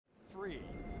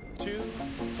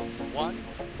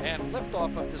1 and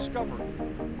liftoff of Discovery,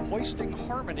 hoisting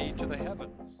harmony to the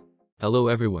heavens. Hello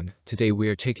everyone, today we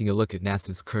are taking a look at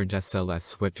NASA's current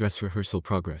SLS wet dress rehearsal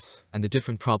progress, and the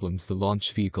different problems the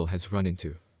launch vehicle has run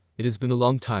into. It has been a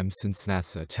long time since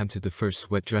NASA attempted the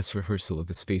first wet dress rehearsal of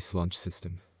the Space Launch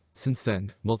System. Since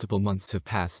then, multiple months have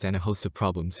passed and a host of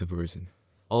problems have arisen,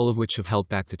 all of which have held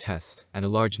back the test, and a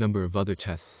large number of other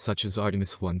tests such as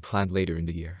Artemis 1 planned later in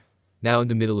the year. Now in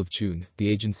the middle of June, the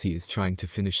agency is trying to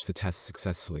finish the test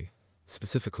successfully.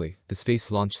 Specifically, the Space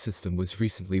Launch System was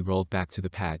recently rolled back to the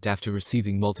pad after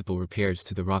receiving multiple repairs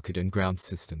to the rocket and ground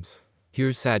systems.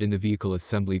 Here sat in the vehicle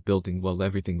assembly building while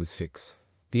everything was fixed.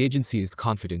 The agency is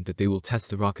confident that they will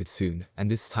test the rocket soon, and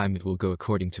this time it will go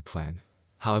according to plan.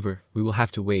 However, we will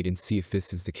have to wait and see if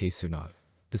this is the case or not.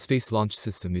 The Space Launch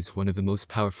System is one of the most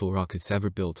powerful rockets ever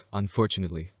built.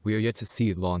 Unfortunately, we are yet to see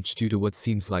it launch due to what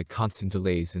seems like constant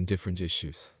delays and different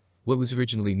issues. What was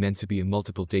originally meant to be a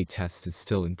multiple-day test is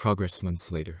still in progress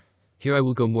months later. Here I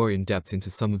will go more in depth into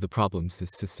some of the problems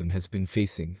this system has been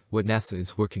facing, what NASA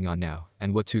is working on now,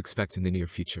 and what to expect in the near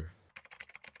future.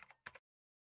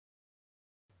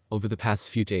 Over the past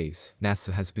few days,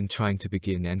 NASA has been trying to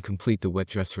begin and complete the wet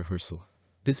dress rehearsal.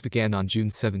 This began on June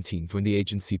 17 when the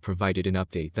agency provided an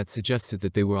update that suggested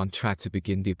that they were on track to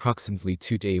begin the approximately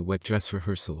 2-day wet dress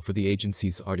rehearsal for the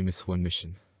agency's Artemis 1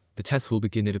 mission. The test will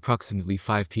begin at approximately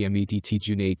 5 p.m. EDT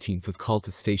June 18 with call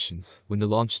to stations when the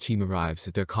launch team arrives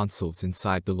at their consoles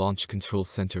inside the Launch Control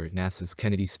Center at NASA's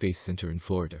Kennedy Space Center in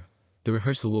Florida. The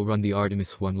rehearsal will run the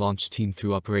Artemis 1 launch team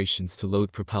through operations to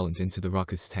load propellant into the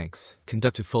rocket's tanks,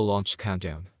 conduct a full launch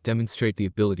countdown, demonstrate the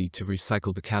ability to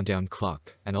recycle the countdown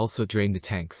clock, and also drain the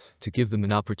tanks, to give them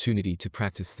an opportunity to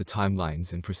practice the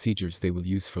timelines and procedures they will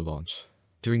use for launch.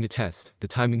 During the test, the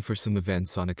timing for some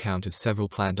events on account of several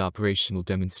planned operational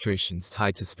demonstrations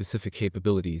tied to specific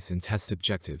capabilities and test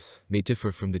objectives may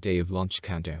differ from the day of launch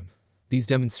countdown. These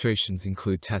demonstrations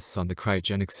include tests on the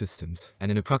cryogenic systems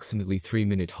and an approximately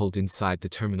 3-minute hold inside the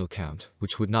terminal count,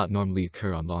 which would not normally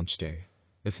occur on launch day.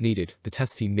 If needed, the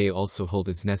test team may also hold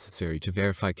as necessary to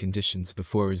verify conditions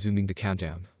before resuming the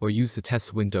countdown, or use the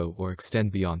test window or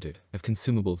extend beyond it, if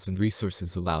consumables and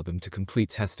resources allow them to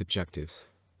complete test objectives.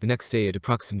 The next day at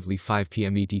approximately 5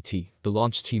 p.m. EDT, the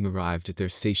launch team arrived at their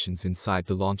stations inside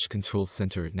the Launch Control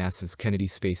Center at NASA's Kennedy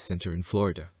Space Center in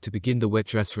Florida to begin the wet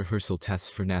dress rehearsal tests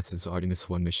for NASA's Artemis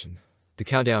 1 mission. The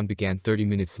countdown began 30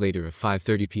 minutes later at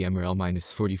 5:30 p.m. or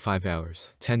L-45 hours,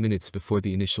 10 minutes before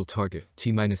the initial target,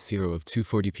 T-0 of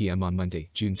 2:40 p.m. on Monday,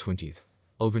 June 20th.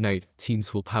 Overnight,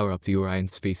 teams will power up the Orion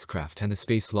spacecraft and the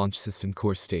Space Launch System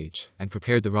core stage, and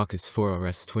prepare the rocket's 4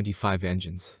 RS-25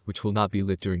 engines, which will not be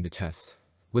lit during the test.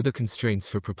 Weather constraints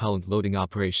for propellant loading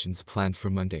operations planned for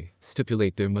Monday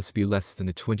stipulate there must be less than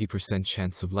a 20%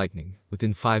 chance of lightning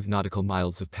within 5 nautical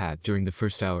miles of pad during the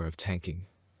first hour of tanking.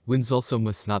 Winds also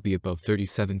must not be above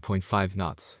 37.5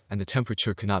 knots, and the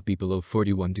temperature cannot be below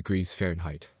 41 degrees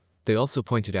Fahrenheit. They also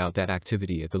pointed out that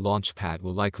activity at the launch pad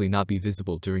will likely not be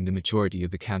visible during the majority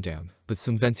of the countdown, but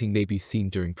some venting may be seen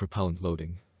during propellant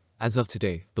loading. As of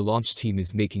today, the launch team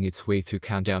is making its way through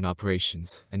countdown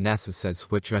operations, and NASA says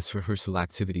wet dress rehearsal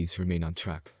activities remain on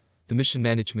track. The mission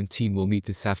management team will meet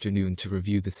this afternoon to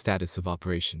review the status of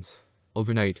operations.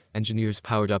 Overnight, engineers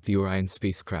powered up the Orion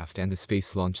spacecraft and the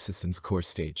Space Launch System's core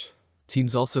stage.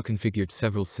 Teams also configured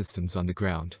several systems on the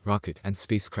ground, rocket, and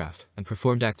spacecraft, and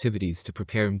performed activities to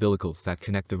prepare umbilicals that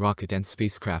connect the rocket and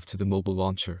spacecraft to the mobile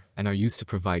launcher, and are used to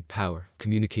provide power,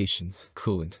 communications,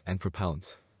 coolant, and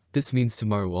propellant. This means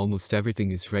tomorrow almost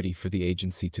everything is ready for the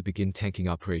agency to begin tanking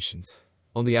operations.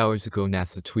 Only hours ago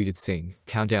NASA tweeted saying,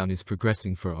 "Countdown is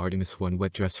progressing for Artemis 1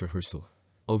 wet dress rehearsal."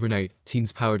 Overnight,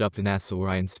 teams powered up the NASA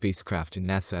Orion spacecraft in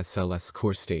NASA SLS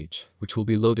core stage, which will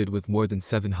be loaded with more than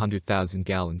 700,000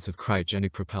 gallons of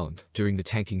cryogenic propellant during the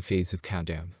tanking phase of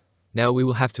countdown. Now we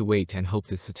will have to wait and hope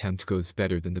this attempt goes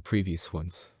better than the previous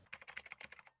ones.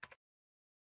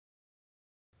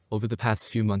 Over the past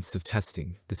few months of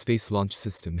testing, the Space Launch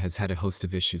System has had a host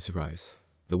of issues arise.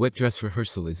 The wet dress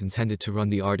rehearsal is intended to run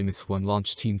the Artemis 1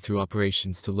 launch team through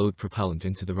operations to load propellant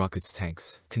into the rocket's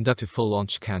tanks, conduct a full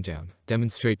launch countdown,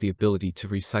 demonstrate the ability to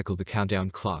recycle the countdown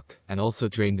clock, and also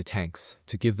drain the tanks,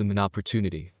 to give them an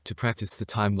opportunity to practice the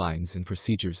timelines and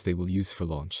procedures they will use for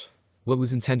launch. What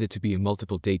was intended to be a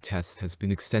multiple-day test has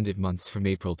been extended months from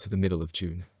April to the middle of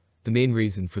June. The main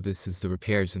reason for this is the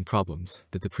repairs and problems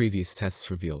that the previous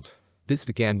tests revealed. This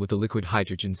began with a liquid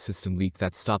hydrogen system leak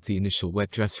that stopped the initial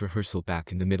wet dress rehearsal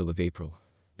back in the middle of April.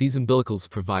 These umbilicals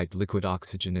provide liquid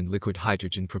oxygen and liquid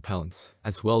hydrogen propellants,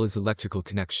 as well as electrical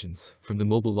connections, from the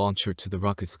mobile launcher to the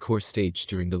rocket's core stage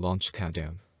during the launch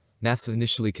countdown. NASA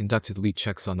initially conducted leak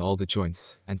checks on all the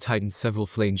joints and tightened several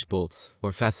flange bolts,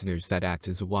 or fasteners that act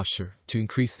as a washer, to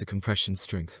increase the compression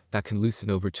strength that can loosen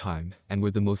over time and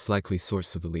were the most likely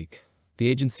source of the leak. The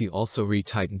agency also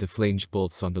retightened the flange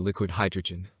bolts on the liquid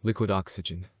hydrogen, liquid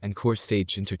oxygen, and core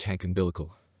stage intertank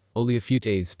umbilical. Only a few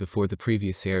days before the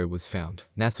previous error was found,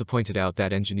 NASA pointed out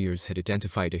that engineers had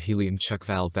identified a helium check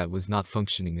valve that was not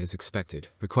functioning as expected,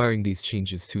 requiring these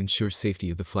changes to ensure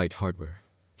safety of the flight hardware.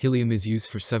 Helium is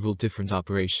used for several different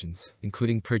operations,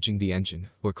 including purging the engine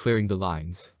or clearing the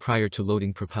lines prior to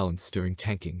loading propellants during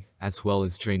tanking, as well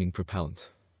as draining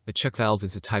propellant. A check valve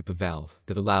is a type of valve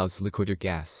that allows liquid or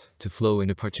gas to flow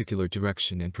in a particular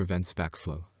direction and prevents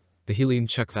backflow. The helium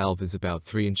check valve is about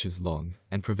 3 inches long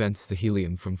and prevents the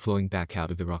helium from flowing back out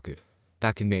of the rocket.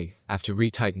 Back in May, after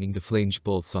retightening the flange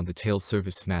bolts on the tail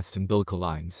service mast umbilical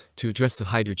lines to address the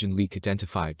hydrogen leak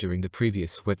identified during the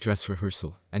previous wet dress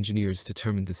rehearsal, engineers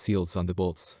determined the seals on the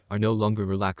bolts are no longer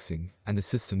relaxing and the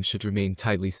system should remain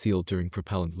tightly sealed during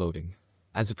propellant loading.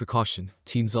 As a precaution,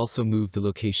 teams also moved the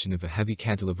location of a heavy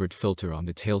cantilevered filter on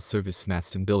the tail service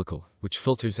mast umbilical, which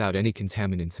filters out any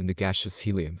contaminants in the gaseous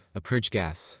helium, a purge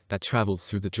gas, that travels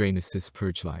through the drain assist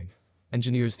purge line.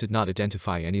 Engineers did not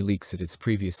identify any leaks at its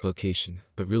previous location,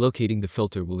 but relocating the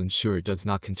filter will ensure it does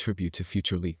not contribute to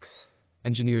future leaks.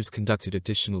 Engineers conducted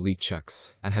additional leak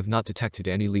checks and have not detected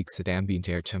any leaks at ambient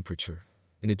air temperature.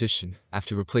 In addition,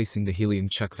 after replacing the helium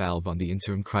check valve on the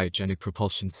interim cryogenic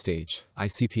propulsion stage,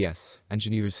 ICPS,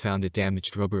 engineers found a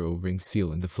damaged rubber O-ring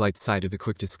seal in the flight side of the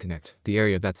quick disconnect, the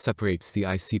area that separates the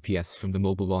ICPS from the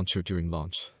mobile launcher during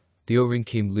launch. The O-ring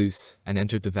came loose and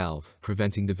entered the valve,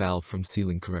 preventing the valve from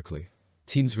sealing correctly.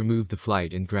 Teams removed the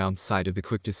flight and ground side of the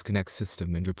quick disconnect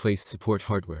system and replaced support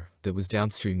hardware that was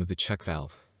downstream of the check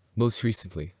valve. Most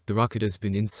recently, the rocket has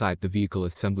been inside the vehicle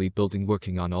assembly building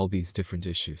working on all these different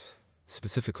issues.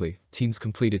 Specifically, teams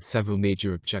completed several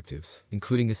major objectives,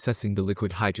 including assessing the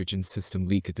liquid hydrogen system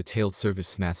leak at the tail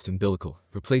service mast umbilical,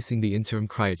 replacing the interim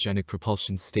cryogenic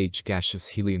propulsion stage gaseous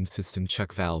helium system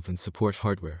check valve and support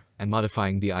hardware, and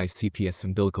modifying the ICPS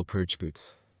umbilical purge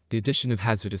boots. The addition of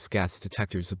hazardous gas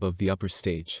detectors above the upper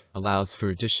stage allows for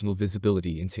additional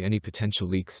visibility into any potential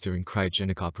leaks during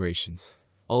cryogenic operations,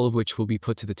 all of which will be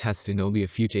put to the test in only a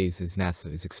few days as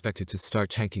NASA is expected to start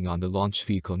tanking on the launch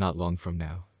vehicle not long from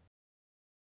now.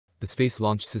 The Space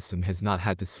Launch System has not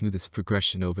had the smoothest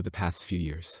progression over the past few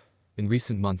years. In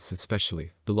recent months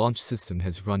especially, the launch system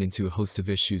has run into a host of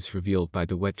issues revealed by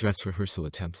the wet dress rehearsal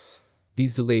attempts.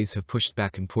 These delays have pushed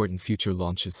back important future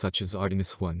launches such as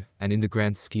Artemis 1, and in the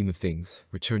grand scheme of things,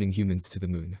 returning humans to the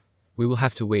moon. We will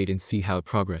have to wait and see how it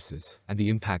progresses, and the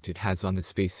impact it has on the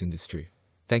space industry.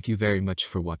 Thank you very much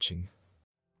for watching.